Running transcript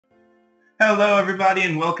Hello everybody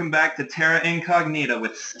and welcome back to Terra Incognita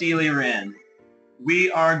with SteelyRen. We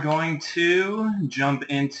are going to jump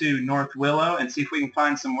into North Willow and see if we can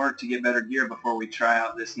find some work to get better gear before we try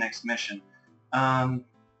out this next mission. Well,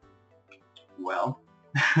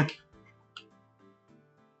 over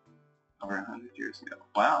 100 years ago.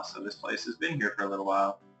 Wow, so this place has been here for a little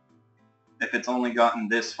while. If it's only gotten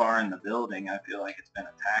this far in the building, I feel like it's been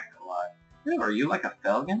attacked a lot. Ooh, are you like a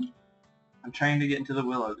Felgen? I'm trying to get into the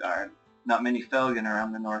Willow Guard. Not many Felgen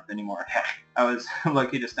around the north anymore. I was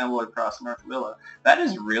lucky to stumble across North Willow. That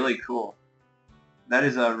is really cool. That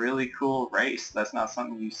is a really cool race. That's not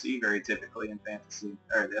something you see very typically in fantasy,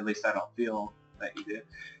 or at least I don't feel that you do.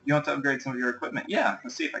 You want to upgrade some of your equipment? Yeah,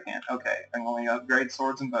 let's see if I can. Okay, I can only upgrade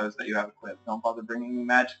swords and bows that you have equipped. Don't bother bringing me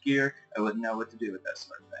magic gear. I wouldn't know what to do with that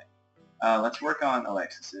sort of thing. Let's work on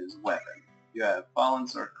Alexis's weapon. You have Fallen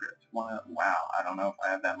Sword Crypt. Wow, I don't know if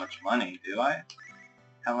I have that much money, do I?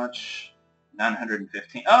 How much?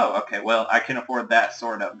 915. Oh, okay, well, I can afford that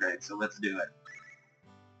sword upgrade, so let's do it.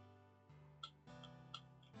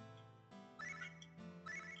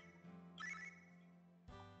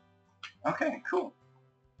 Okay, cool.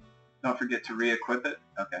 Don't forget to re-equip it.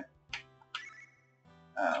 Okay.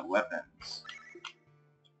 Weapons.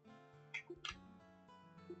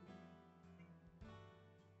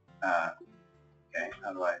 Okay,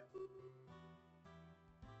 how do I...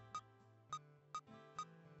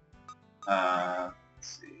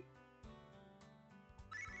 let's see.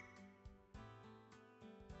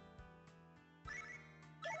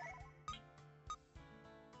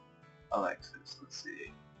 Alexis, let's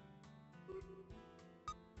see.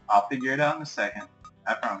 I'll figure it out in a second.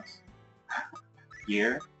 I promise.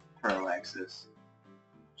 Gear for Alexis.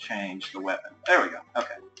 Change the weapon. There we go.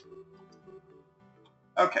 Okay.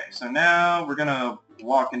 Okay, so now we're gonna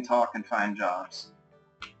walk and talk and find jobs.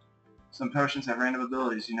 Some potions have random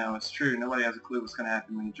abilities, you know, it's true. Nobody has a clue what's going to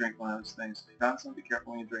happen when you drink one of those things. If you found some, be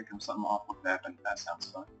careful when you drink them. Something awful could happen. That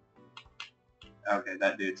sounds fun. Okay,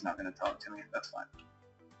 that dude's not going to talk to me. That's fine.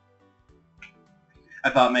 I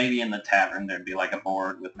thought maybe in the tavern there'd be like a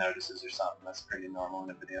board with notices or something. That's pretty normal in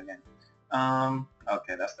a video game.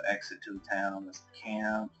 Okay, that's the exit to the town. That's the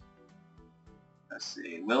camp. Let's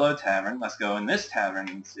see. Willow Tavern. Let's go in this tavern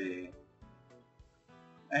and see.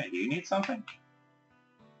 Hey, do you need something?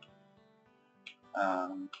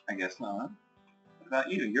 I guess not. What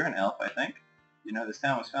about you? You're an elf, I think. You know, this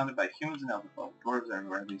town was founded by humans and elf folk. Dwarves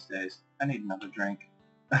everywhere these days. I need another drink.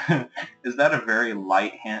 Is that a very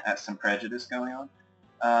light hint at some prejudice going on?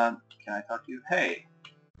 Can I talk to you? Hey,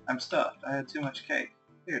 I'm stuffed. I had too much cake.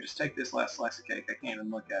 Here, just take this last slice of cake. I can't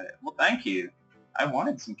even look at it. Well, thank you. I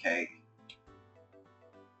wanted some cake.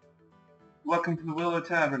 Welcome to the Willow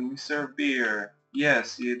Tavern. We serve beer.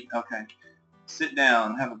 Yes, you... Okay. Sit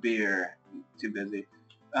down. Have a beer. Too busy.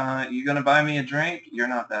 You gonna buy me a drink? You're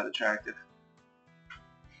not that attractive.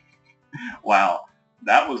 Wow,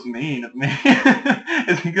 that was mean of me.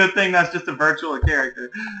 It's a good thing that's just a virtual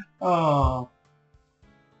character. Oh.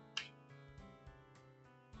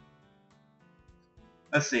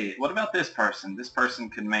 Let's see, what about this person? This person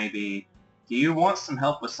could maybe... Do you want some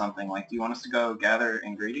help with something? Like, do you want us to go gather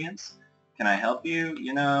ingredients? Can I help you?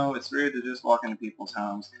 You know, it's rude to just walk into people's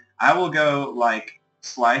homes. I will go, like,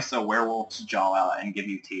 slice a werewolf's jaw out and give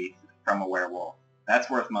you teeth from a werewolf. That's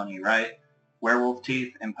worth money, right? Werewolf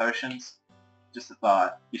teeth and potions? Just a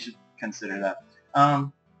thought. You should consider that.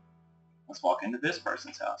 Let's walk into this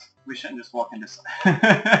person's house. We shouldn't just walk into...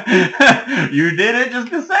 You did it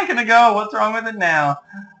just a second ago. What's wrong with it now?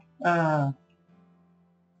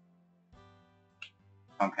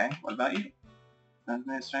 Okay, what about you?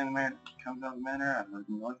 Administrating the mayor comes out of the manor. I've lived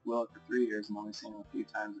in North Willow for 3 years and only seen him a few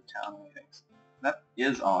times at town meetings. That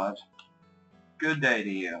is odd. Good day to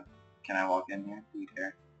you. Can I walk in here? Do you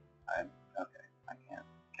care? Okay, I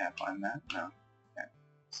can't find that. No. Okay.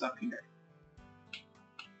 What's up here?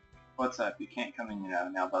 What's up? You can't come in, you know.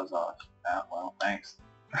 Now buzz off. Well, thanks.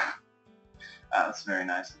 That's very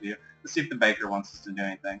nice of you. Let's see if the baker wants us to do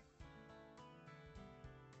anything.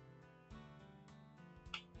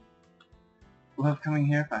 Love coming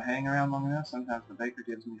here. If I hang around long enough, sometimes the baker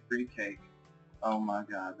gives me free cake. Oh my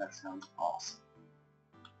god, that sounds awesome.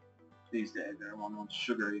 These days, everyone wants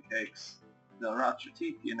sugary cakes. They'll rot your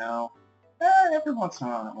teeth, you know. Every once in a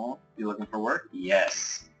while it won't. You looking for work?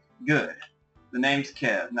 Yes. Good. The name's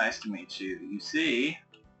Kev. Nice to meet you. You see,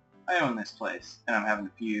 I own this place, and I'm having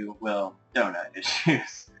a few, well, donut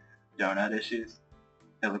issues. Donut issues?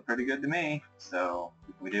 They look pretty good to me, so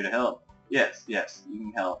what can we do to help? Yes, you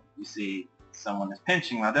can help. You see, someone is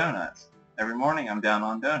pinching my donuts. Every morning I'm down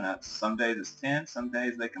on donuts. Some days it's 10, some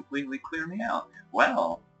days they completely clear me out.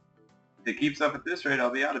 Well, If it keeps up at this rate,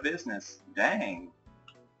 I'll be out of business. Dang.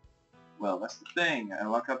 Well, that's the thing. I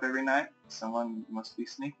lock up every night. Someone must be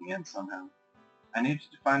sneaking in somehow. I need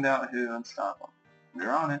you to find out who and stop them.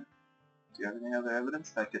 We're on it. Do you have any other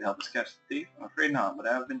evidence that could help us catch the thief? I'm afraid not, but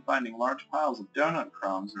I have been finding large piles of donut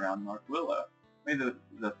crumbs around North Willow. Maybe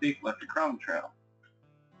the thief left a crumb trail.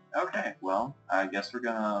 Okay, well, I guess we're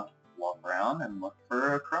gonna walk around and look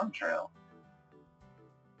for a crumb trail.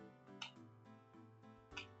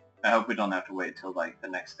 I hope we don't have to wait till like the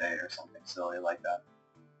next day or something silly like that.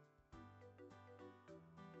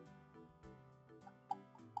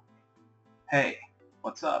 Hey,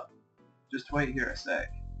 what's up? Just wait here a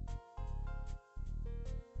sec.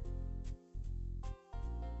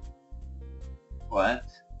 What?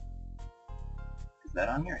 Is that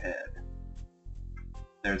on your head?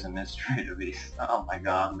 There's a mystery to be... Oh my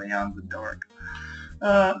god, Leon's a dork.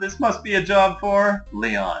 This must be a job for...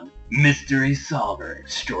 Leon, mystery solver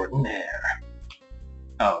extraordinaire.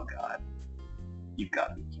 Oh god. You've got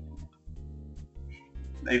to be kidding me.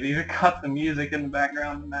 They've even cut the music in the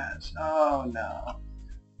background to match. Oh no.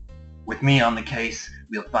 With me on the case,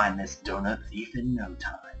 we'll find this donut thief in no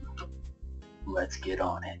time. Let's get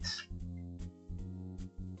on it.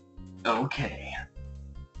 Okay.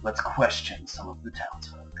 Let's question some of the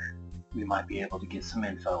townsfolk. We might be able to get some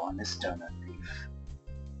info on this donut thief.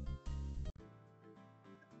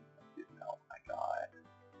 Oh my god.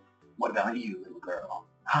 What about you, little girl?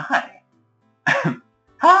 Hi!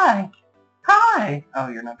 Hi! Hi! Oh,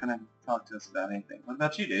 you're not gonna talk to us about anything. What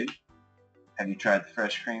about you, dude? Have you tried the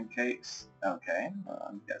fresh cream cakes? Okay,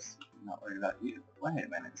 well, I guess I'm not worried about you. Wait a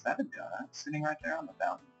minute, is that a donut sitting right there on the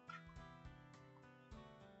fountain?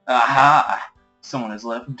 Aha! Someone has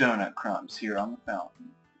left donut crumbs here on the fountain.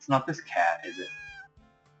 It's not this cat, is it?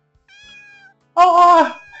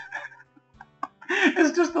 Oh!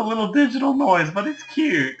 It's just a little digital noise, but it's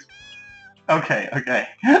cute. Okay, okay.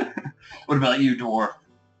 What about you, dwarf?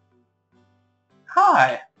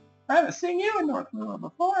 Hi! I haven't seen you in North Willow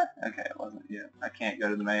before. Okay, it wasn't you. I can't go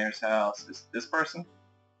to the mayor's house. Is this person?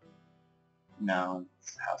 No,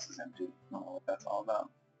 this house is empty. I don't know what that's all about.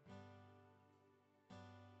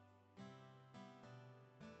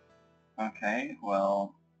 Okay,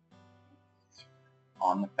 well,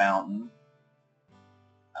 on the fountain.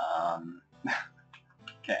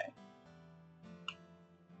 Okay.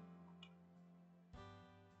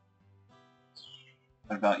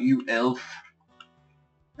 What about you, elf?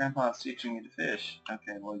 Grandpa's teaching you to fish.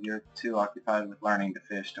 Okay, well, you're too occupied with learning to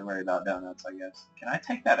fish to worry about donuts, I guess. Can I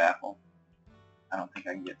take that apple? I don't think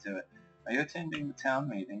I can get to it. Are you attending the town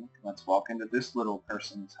meeting? Let's walk into this little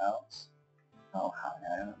person's house. Oh, hi,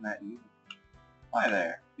 I haven't met you. Hi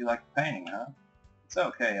there. You like the painting, huh? It's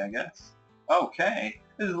okay, I guess. Okay.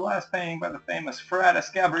 This is the last painting by the famous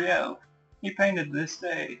Fratus Gabriel. He painted this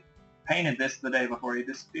the day before he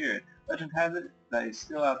disappeared. Legend has it that he's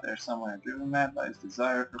still out there somewhere, driven mad by his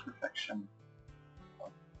desire for perfection.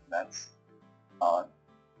 Well, that's odd.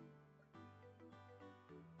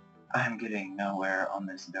 I'm getting nowhere on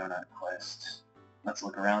this donut quest. Let's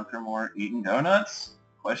look around for more eaten donuts?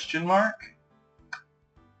 Question mark?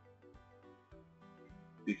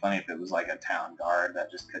 It'd be funny if it was like a town guard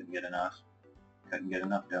that just couldn't get enough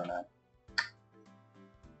donut.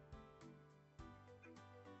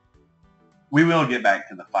 We will get back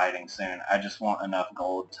to the fighting soon. I just want enough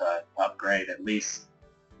gold to upgrade at least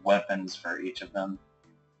weapons for each of them.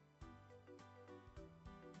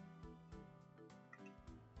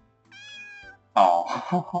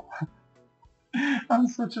 Oh, I'm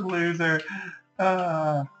such a loser.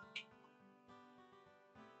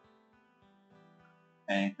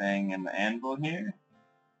 Anything in the anvil here?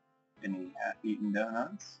 Any half-eaten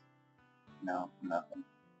donuts? No, nothing.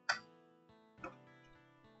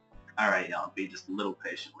 Alright, y'all, be just a little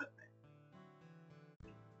patient with me.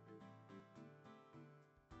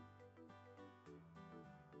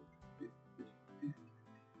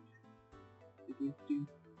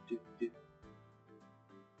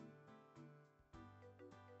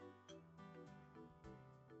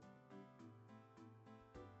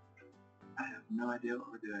 I have no idea what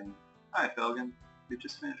we're doing. Hi, Felgen. We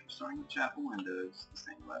just finished restoring the chapel windows. The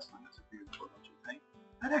stained glass windows are beautiful, don't you think?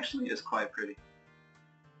 That actually is quite pretty.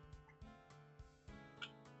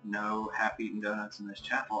 No half-eaten donuts in this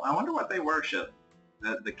chapel. I wonder what they worship.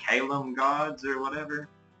 The Kalum gods or whatever?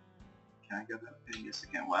 Can I go that way? Yes,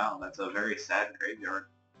 I can. Wow, that's a very sad graveyard.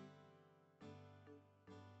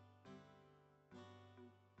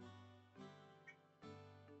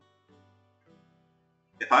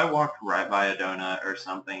 If I walked right by a donut or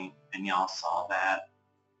something and y'all saw that,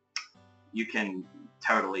 you can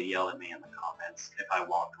totally yell at me in the comments if I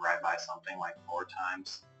walked right by something like 4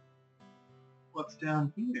 times. What's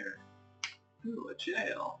down here? Ooh, a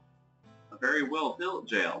jail. A very well-built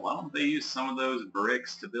jail. Why don't they use some of those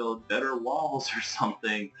bricks to build better walls or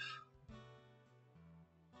something?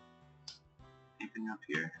 Anything up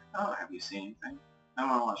here? Oh, have you seen anything? I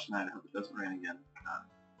want to watch tonight. I hope it doesn't rain again.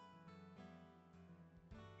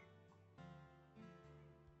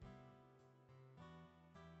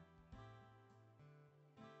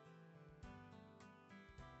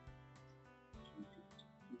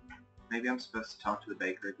 Maybe I'm supposed to talk to the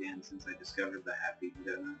baker again since I discovered the happy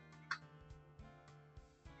donut.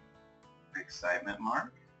 Excitement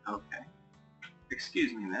mark? Okay.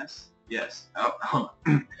 Excuse me, miss. Yes. Oh, hold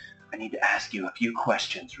on. I need to ask you a few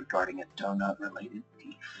questions regarding a donut-related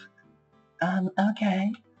thief.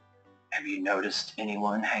 Okay. Have you noticed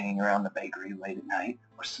anyone hanging around the bakery late at night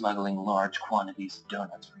or smuggling large quantities of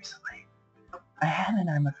donuts recently? I haven't,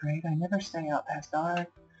 I'm afraid. I never stay out past dark.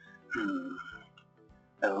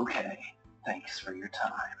 Okay. Thanks for your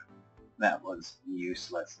time. That was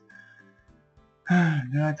useless.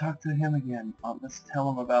 Did I talk to him again? Let's tell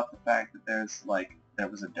him about the fact that there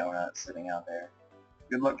was a donut sitting out there.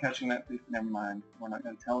 Good luck catching that thief. Never mind. We're not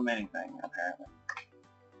going to tell him anything, apparently.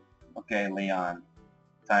 Okay, Leon.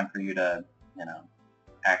 Time for you to,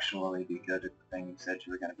 actually be good at the thing you said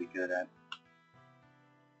you were going to be good at.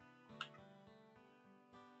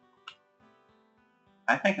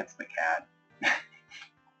 I think it's the cat.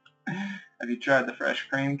 Have you tried the fresh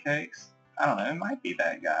cream cakes? I don't know, it might be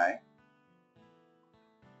that guy.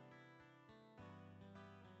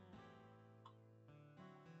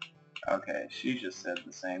 Okay, she just said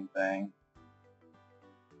the same thing.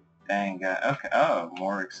 Dang guy. Okay, oh,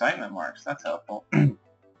 more excitement marks. That's helpful.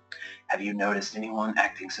 Have you noticed anyone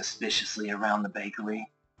acting suspiciously around the bakery?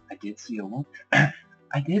 I did see a woman.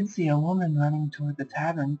 I did see a woman running toward the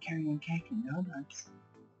tavern carrying cake and donuts.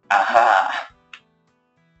 Aha!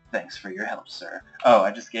 Thanks for your help, sir. Oh,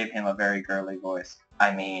 I just gave him a very girly voice.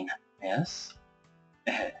 I mean, yes?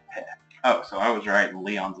 Oh, so I was right and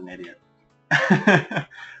Leon's an idiot.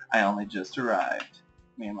 I only just arrived.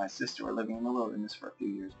 Me and my sister were living in the wilderness for a few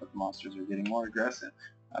years, but the monsters are getting more aggressive.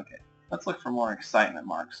 Okay, let's look for more excitement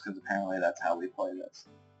marks, because apparently that's how we play this.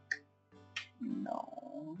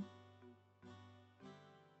 No.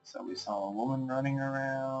 So we saw a woman running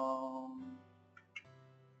around.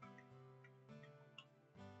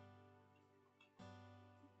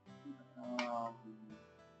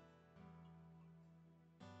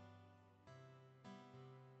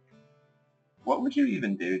 What would you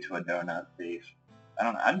even do to a donut thief? I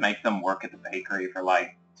don't know. I'd make them work at the bakery for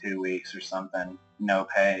like 2 weeks or something. No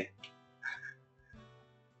pay.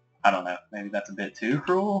 I don't know. Maybe that's a bit too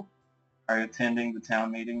cruel. Are you attending the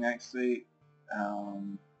town meeting next week?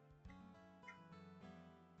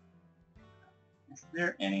 Is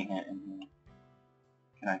there any hint in here?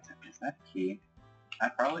 Can I take? Is that a key? I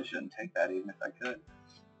probably shouldn't take that even if I could.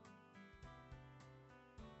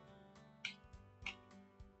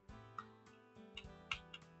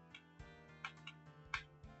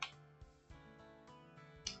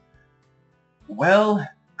 Well,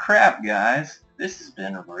 crap, guys. This has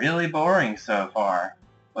been really boring so far.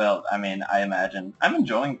 Well, I mean, I imagine I'm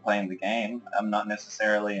enjoying playing the game. I'm not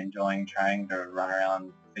necessarily enjoying trying to run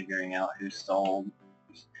around figuring out who stole.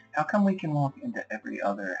 How come we can walk into every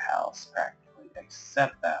other house practically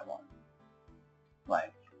except that one?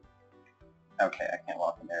 Like, okay, I can't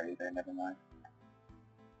walk in there either. Never mind.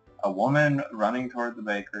 A woman running toward the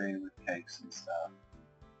bakery with cakes and stuff.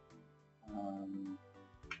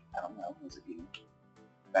 I don't know. Was it you?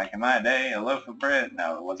 Back in my day, a loaf of bread.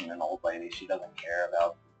 No, it wasn't an old lady. She doesn't care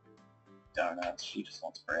about donuts. She just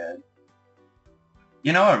wants bread.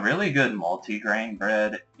 You know, a really good multi-grain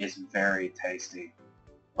bread is very tasty.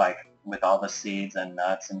 Like, with all the seeds and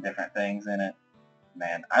nuts and different things in it.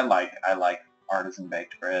 Man, I like artisan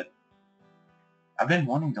baked bread. I've been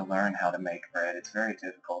wanting to learn how to make bread. It's very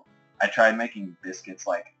difficult. I tried making biscuits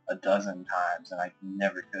like a dozen times and I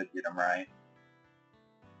never could get them right.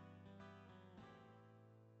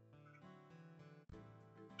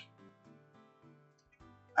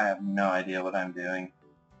 I have no idea what I'm doing.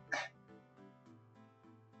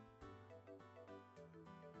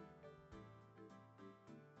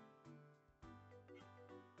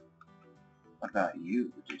 What about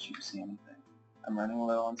you? Did you see anything? I'm running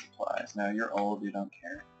low on supplies. No, you're old. You don't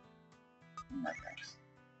care. No thanks.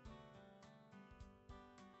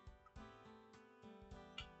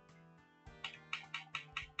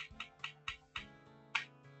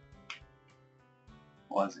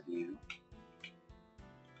 Was it you?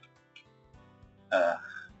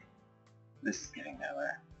 This is getting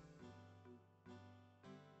nowhere.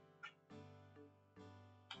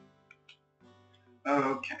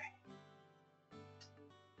 Okay.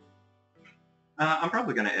 I'm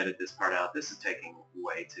probably going to edit this part out. This is taking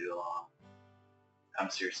way too long. I'm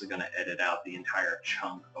seriously going to edit out the entire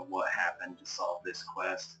chunk of what happened to solve this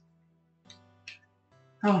quest.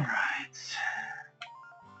 Alright.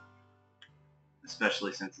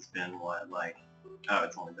 Especially since it's been, what, like... Oh,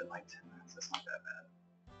 it's only been like 10 minutes. That's not that bad.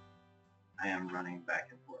 I am running back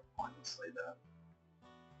and forth pointlessly, though.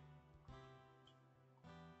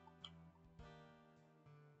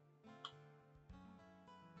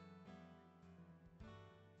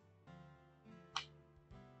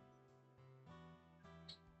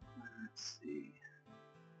 Let's see.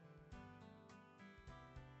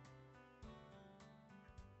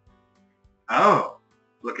 Oh!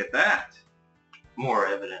 Look at that! More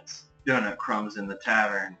evidence. Donut crumbs in the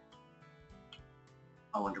tavern.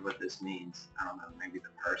 I wonder what this means. I don't know, maybe the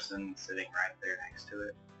person sitting right there next to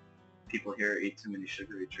it. People here eat too many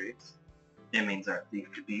sugary treats. It means our thief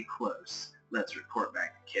could be close. Let's report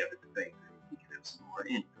back to Kev at the bakery. He can have some more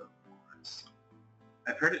info for us.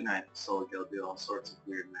 I've heard at night the Soul Guild do all sorts of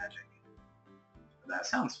weird magic. That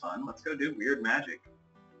sounds fun. Let's go do weird magic.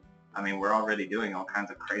 I mean, we're already doing all kinds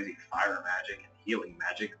of crazy fire magic and healing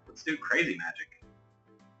magic. Let's do crazy magic.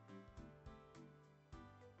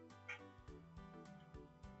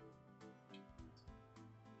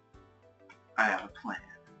 I have a plan.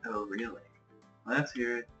 Oh, really? Let's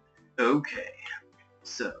hear it. Okay.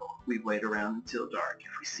 So, we wait around until dark.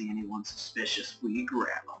 If we see anyone suspicious, we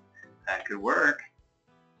grab them. That could work.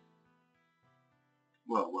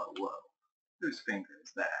 Whoa, whoa, whoa. Whose finger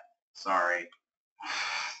is that? Sorry.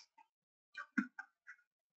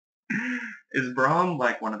 Is Braum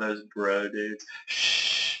like one of those bro dudes?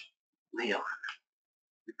 Shh! Leon,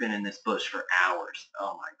 we've been in this bush for hours.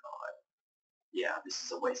 Oh my god. Yeah, this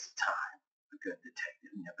is a waste of time. A good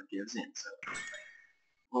detective never gives in so easily.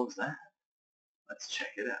 What was that? Let's check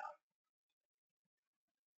it out.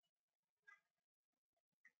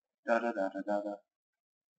 Da da da da da da.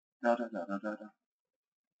 Da da da da da da.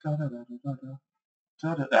 Da da da da da da.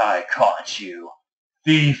 Da da. I caught you,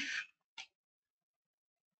 thief!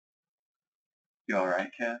 You alright,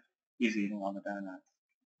 Kev? He's eating all the donuts.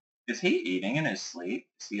 Is he eating in his sleep?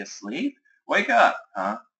 Is he asleep? Wake up,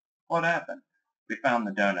 huh? What happened? We found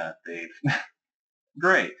the donut thief.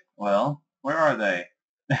 Great. Well, where are they?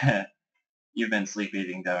 You've been sleep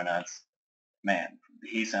eating donuts. Man,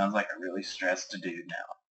 he sounds like a really stressed dude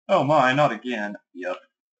now. Oh my, not again. Yup.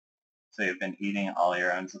 So you've been eating all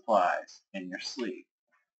your own supplies in your sleep.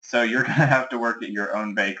 So you're going to have to work at your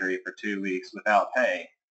own bakery for 2 weeks without pay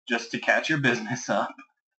just to catch your business up.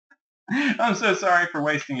 I'm so sorry for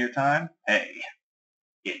wasting your time. Hey,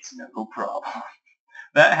 it's no problem.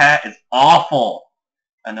 That hat is awful.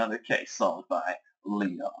 Another case solved by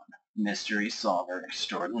Leon, mystery solver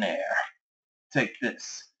extraordinaire. Take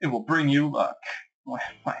this. It will bring you luck. What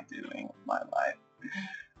am I doing with my life?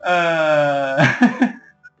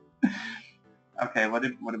 Okay, what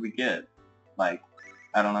did we get? Like,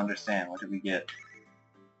 I don't understand. What did we get?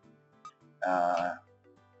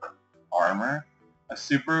 Armor? A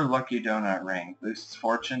super lucky donut ring. Boosts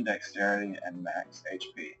fortune, dexterity, and max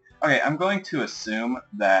HP. Okay, I'm going to assume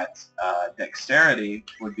that dexterity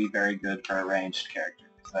would be very good for a ranged character,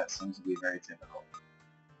 because that seems to be very typical.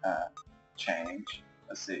 Change.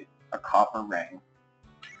 Let's see. A copper ring.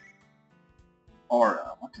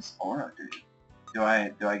 Aura. What does aura do? Do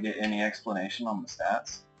I get any explanation on the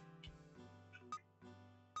stats?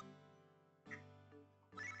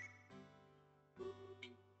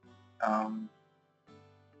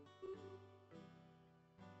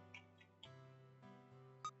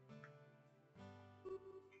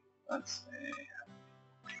 Let's see.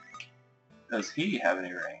 Does he have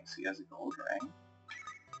any rings? He has a gold ring.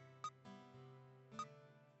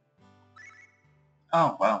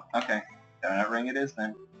 Oh, well, okay. Donut ring it is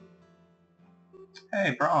then.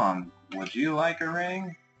 Hey, Braum, would you like a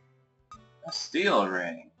ring? A steel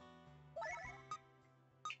ring.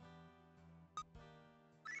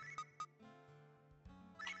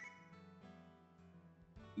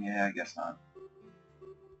 Yeah, I guess not.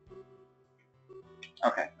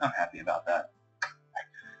 Okay, I'm happy about that.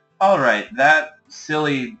 Alright, that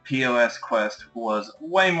silly POS quest was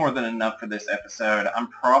way more than enough for this episode. I'm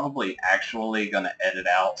probably actually going to edit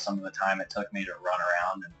out some of the time it took me to run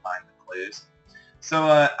around and find the clues.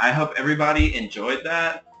 So I hope everybody enjoyed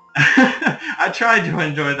that. I tried to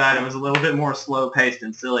enjoy that. It was a little bit more slow-paced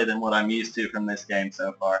and silly than what I'm used to from this game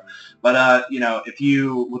so far. But, you know, if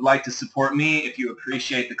you would like to support me, if you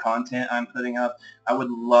appreciate the content I'm putting up, I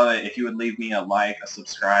would love it if you would leave me a like, a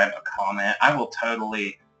subscribe, a comment. I will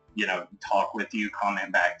totally, you know, talk with you,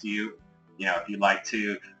 comment back to you. You know, if you'd like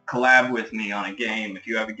to collab with me on a game if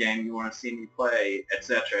you have a game you want to see me play,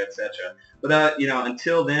 etc., etc. But,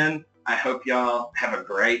 until then, I hope y'all have a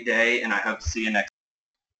great day, and I hope to see you next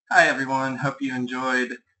time. Hi, everyone. Hope you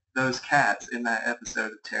enjoyed those cats in that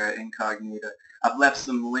episode of Terra Incognita. I've left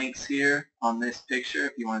some links here on this picture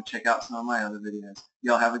if you want to check out some of my other videos.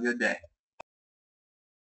 Y'all have a good day.